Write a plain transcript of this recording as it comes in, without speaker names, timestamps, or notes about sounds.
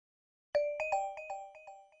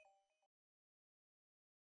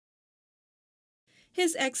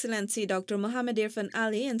His Excellency Dr. Mohamed Irfan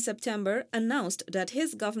Ali in September announced that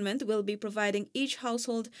his government will be providing each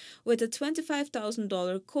household with a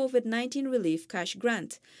 $25,000 COVID-19 relief cash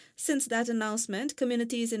grant. Since that announcement,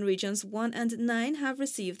 communities in Regions 1 and 9 have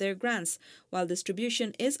received their grants, while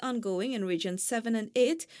distribution is ongoing in Regions 7 and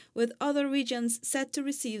 8, with other regions set to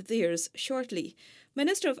receive theirs shortly.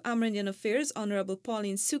 Minister of Amerindian Affairs Honorable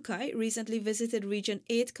Pauline Sukhai recently visited Region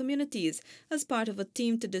 8 communities as part of a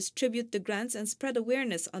team to distribute the grants and spread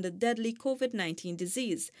awareness on the deadly COVID-19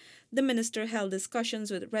 disease. The minister held discussions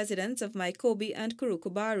with residents of Maikobi and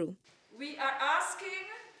Kurukubaru. We are asking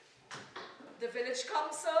the village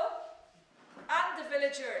council and the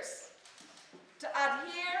villagers to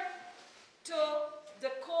adhere to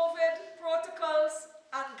the COVID protocols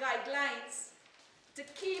and guidelines to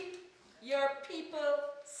keep your people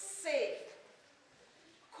safe.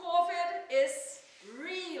 COVID is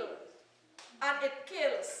real and it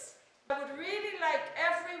kills. I would really like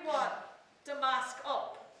everyone to mask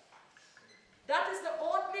up. That is the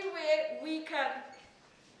only way we can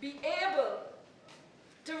be able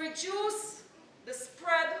to reduce the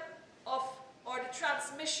spread of or the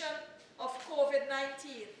transmission of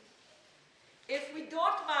COVID-19. If we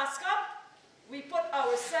don't mask up, we put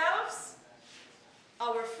ourselves,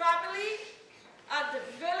 our family, and the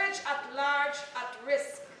village at large at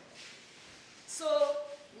risk. So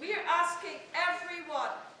we're asking everyone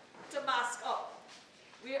to mask up.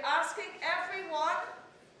 We're asking everyone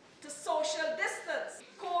to social distance.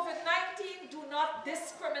 COVID-19 do not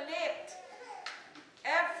discriminate.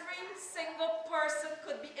 Every single person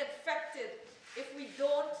could be infected if we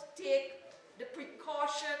don't take the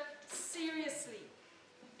precaution seriously,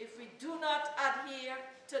 if we do not adhere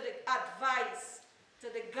to the advice, to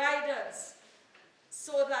the guidance,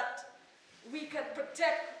 so that we can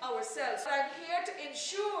protect ourselves. I'm here to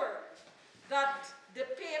ensure that the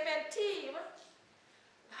payment team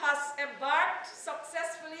has embarked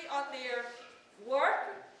successfully on their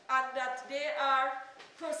work and that they are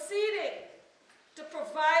proceeding to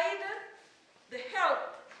provide the help,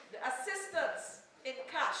 the assistance in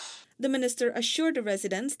cash. The minister assured the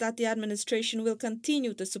residents that the administration will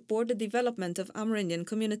continue to support the development of Amerindian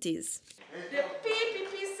communities. The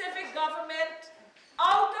PPP civic government,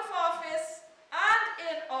 out of office and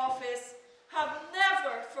in office, have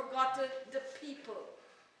never forgotten the people.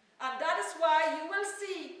 And that is why you will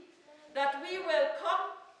see that we will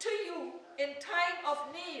come to you in time of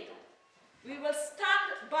need. We will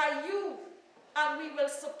stand by you and we will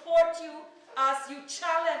support you as you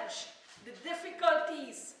challenge the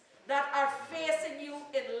difficulties that are facing you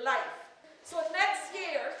in life. So next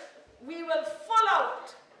year, we will full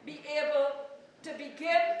out be able to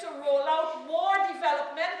begin to roll out more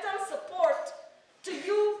developmental support to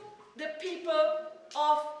you, the people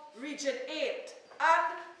of Region 8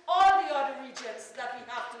 and all the other regions that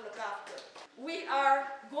we have to look after. We are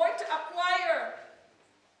going to acquire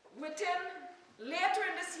later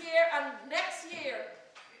in this year and next year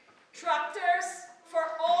tractors for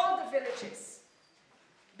all the villages,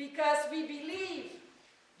 because we believe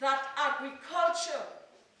that agriculture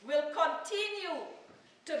will continue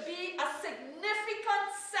to be a significant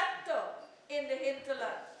sector in the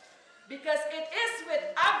hinterland, because it is with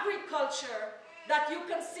agriculture that you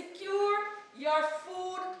can secure your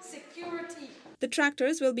food security. The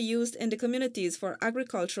tractors will be used in the communities for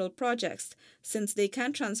agricultural projects, since they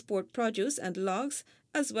can transport produce and logs,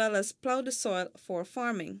 as well as plow the soil for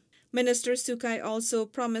farming. Minister Sukhai also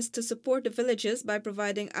promised to support the villages by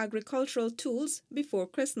providing agricultural tools before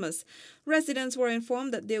Christmas. Residents were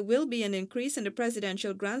informed that there will be an increase in the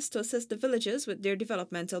presidential grants to assist the villages with their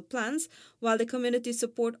developmental plans, while the Community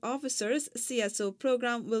Support Officers CSO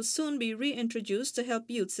program will soon be reintroduced to help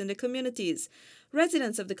youths in the communities.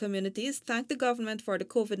 Residents of the communities thanked the government for the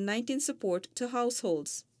COVID-19 support to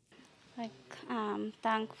households. I'm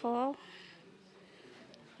thankful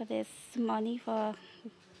for this money for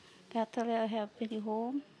better help in the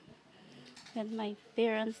home with my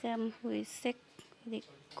parents who is sick with the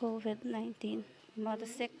COVID-19. Mother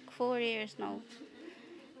sick 4 years now,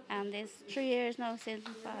 and it's 3 years now since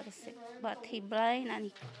my father sick. But he blind and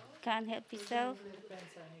he can't help himself,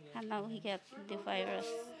 and now he get the virus,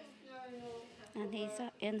 and he's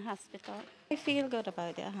in hospital. I feel good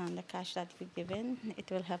about it, the cash that we're given. It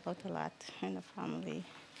will help out a lot in the family.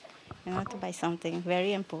 To buy something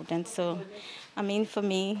very important. So, I mean, for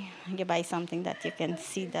me, you buy something that you can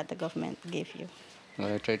see that the government gave you.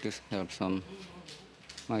 Well, I try to help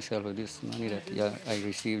myself with this money that I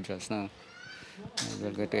received just now. I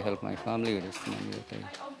will get to help my family with this money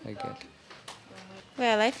that I get.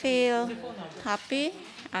 Well, I feel happy,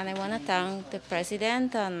 and I want to thank the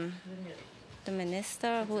president and the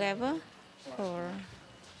minister, whoever, for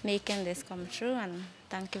making this come true, and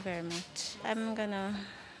thank you very much. I'm gonna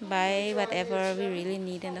buy whatever we really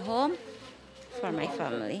need in the home for my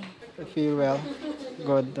family. I feel well,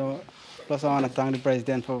 good. Plus I want to thank the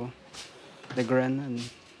president for the grant, and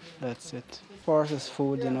that's it. For us, it's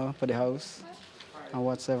food, for the house, and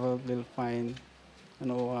whatever we'll find,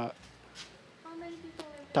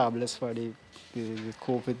 tablets for the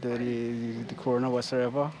COVID, the corona,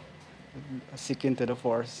 whatsoever, seek into the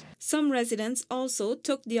forest. Some residents also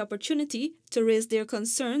took the opportunity to raise their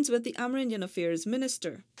concerns with the Amerindian Affairs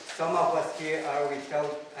Minister. Some of us here are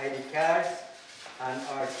without ID cards, and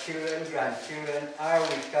our children, grandchildren are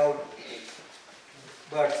without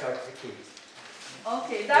birth certificates.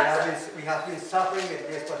 Okay, We have been suffering with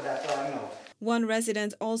this for that long now. One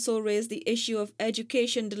resident also raised the issue of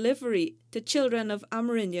education delivery to children of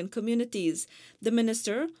Amerindian communities. The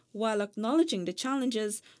minister, while acknowledging the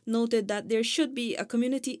challenges, noted that there should be a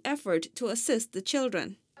community effort to assist the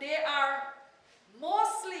children. They are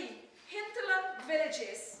mostly hinterland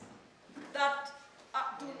villages that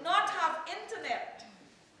do not have internet,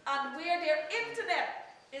 and where their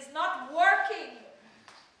internet is not working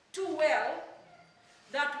too well,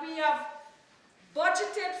 that we have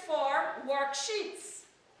budgeted for worksheets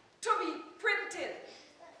to be printed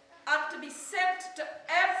and to be sent to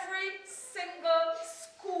every single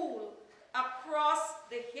school across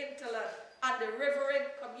the hinterland and the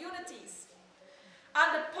riverine communities.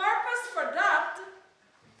 And the purpose for that,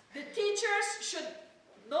 the teachers should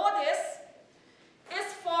know this,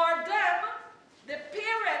 is for them, the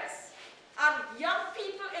parents and young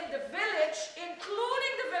people in the village,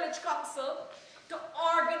 including the village council, to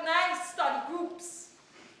organize study groups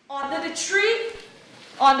under the tree,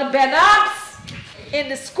 on the benabs, in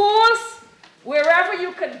the schools, wherever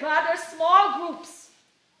you can gather small groups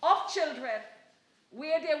of children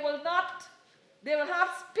where they will have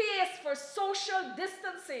space for social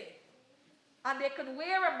distancing, and they can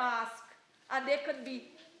wear a mask, and they can be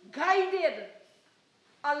guided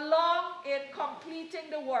along in completing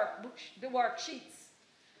the worksheets.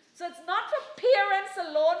 So it's not for parents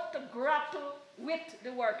alone to grapple with the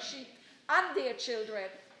worksheet and their children,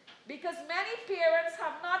 because many parents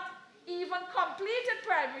have not even completed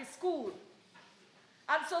primary school.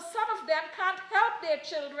 And so some of them can't help their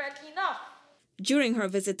children enough. During her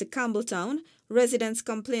visit to Campbelltown, residents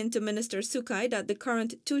complained to Minister Sukhai that the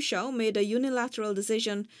current Tushau made a unilateral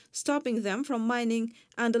decision stopping them from mining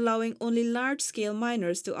and allowing only large-scale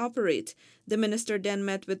miners to operate. The minister then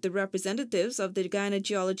met with the representatives of the Guyana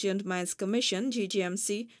Geology and Mines Commission,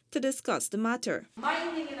 GGMC, to discuss the matter.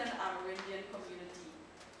 Mining in an Amerindian community,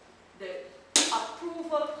 the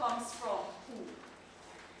approval comes from who?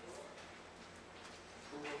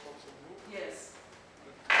 Yes.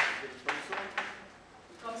 It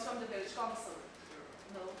comes from the village council.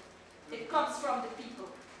 No. It comes from the people.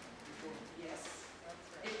 Yes.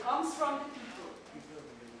 It comes from the people.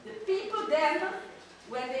 The people then,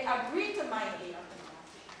 when they agree to mining,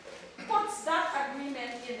 puts that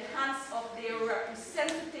agreement in the hands of their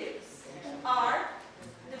representatives, who are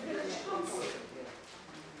the village council.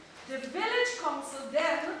 The village council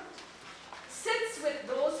then sits with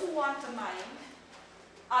those who want to mine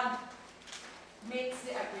and makes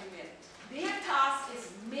the agreement. Their task is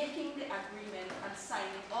making the agreement and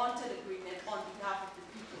signing onto the agreement on behalf of the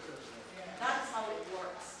people. That's how it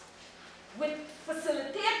works,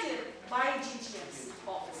 facilitated by GGMC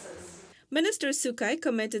officers. Minister Sukhai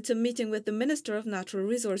committed to meeting with the Minister of Natural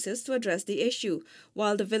Resources to address the issue,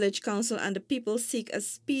 while the village council and the people seek a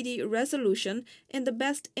speedy resolution in the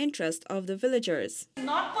best interest of the villagers.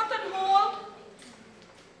 Not put on hold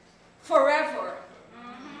forever.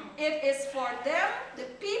 It is for them, the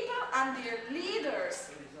people and their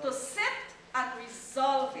leaders, to sit and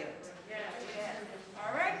resolve it.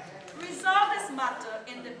 All right? Resolve this matter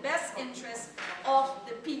in the best interest of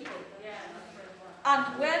the people. And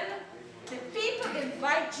when the people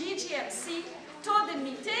invite GGMC to the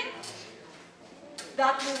meeting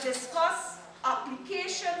that will discuss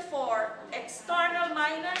application for external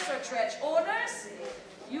miners or dredge owners,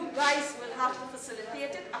 you guys will have to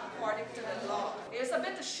facilitate it according to the law. There's a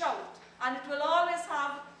bit of shout, and it will always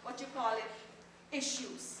have what you call it,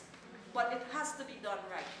 issues. But it has to be done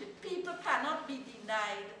right. The people cannot be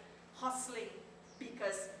denied hustling,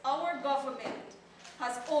 because our government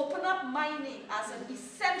has opened up mining as an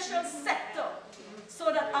essential sector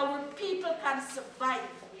so that our people can survive.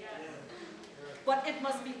 But it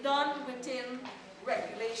must be done within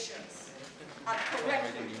regulations and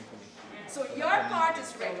correctly. So your part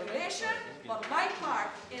is regulation, but my part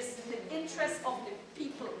is the interest of the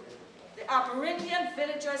people. The Amerindian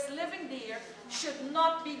villagers living there should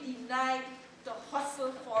not be denied to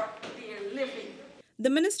hustle for their living. The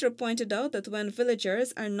minister pointed out that when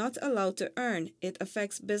villagers are not allowed to earn, it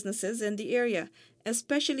affects businesses in the area,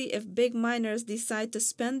 especially if big miners decide to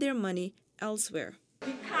spend their money elsewhere.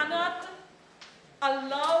 We cannot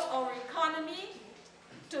allow our economy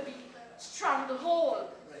to be stranglehold.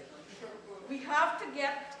 We have to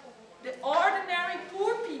get the ordinary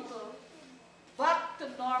poor people back to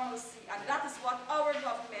normalcy, and that is what our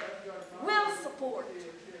government will support.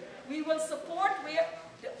 We will support where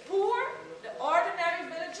the poor, the ordinary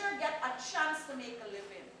villager get a chance to make a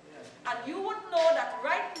living. And you would know that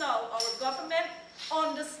right now our government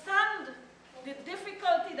understands the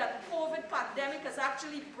difficulty that COVID pandemic has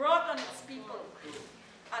actually brought on its people.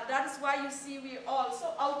 And that is why you see we're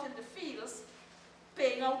also out in the fields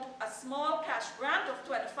paying out a small cash grant of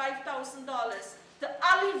 $25,000 to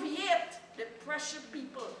alleviate the pressure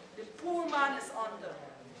people, the poor man is under.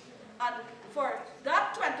 And for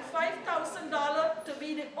that $25,000 to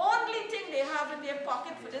be the only thing they have in their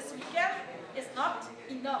pocket for this weekend is not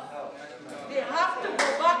enough. They have to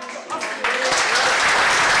go back to Australia.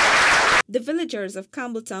 The villagers of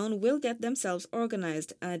Campbelltown will get themselves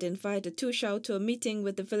organized and invite the Tushao to a meeting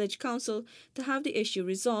with the village council to have the issue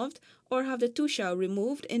resolved or have the Tushao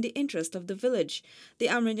removed in the interest of the village. The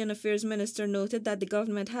Amerindian Affairs Minister noted that the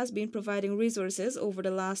government has been providing resources over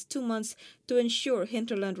the last 2 months to ensure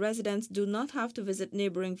hinterland residents do not have to visit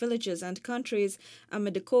neighboring villages and countries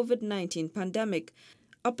amid the COVID-19 pandemic.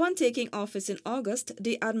 Upon taking office in August,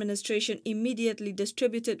 the administration immediately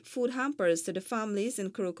distributed food hampers to the families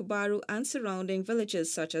in Kurokubaru and surrounding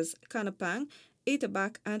villages such as Kanapang,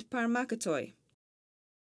 Itabak, and Paramakatoy.